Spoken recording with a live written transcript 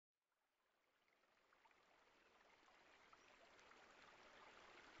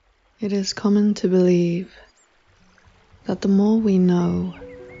It is common to believe that the more we know,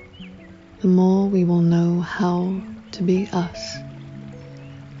 the more we will know how to be us.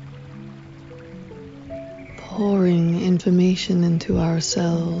 Pouring information into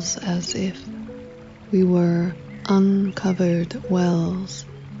ourselves as if we were uncovered wells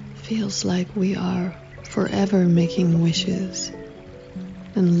feels like we are forever making wishes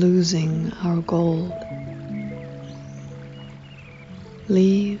and losing our gold.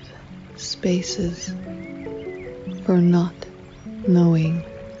 Leave spaces for not knowing.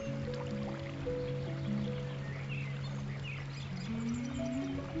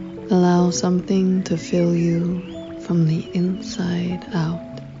 Allow something to fill you from the inside out.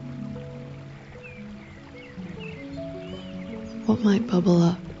 What might bubble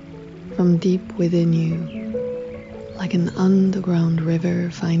up from deep within you, like an underground river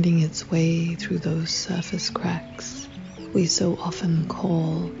finding its way through those surface cracks we so often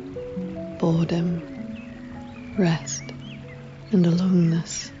call boredom, rest, and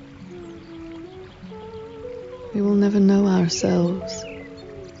aloneness. We will never know ourselves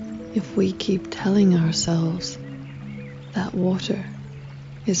if we keep telling ourselves that water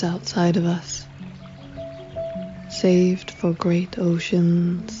is outside of us, saved for great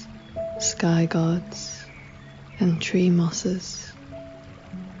oceans, sky gods, and tree mosses,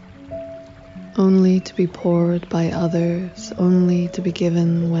 only to be poured by others, only to be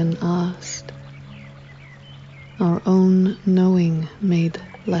given when asked, our own knowing made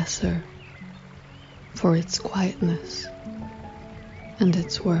lesser for its quietness and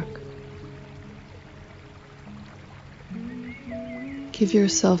its work. Give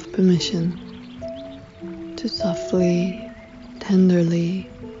yourself permission to softly,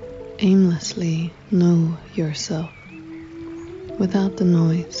 tenderly, aimlessly know yourself without the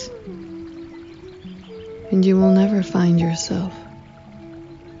noise, and you will never find yourself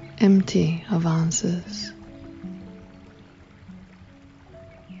empty of answers.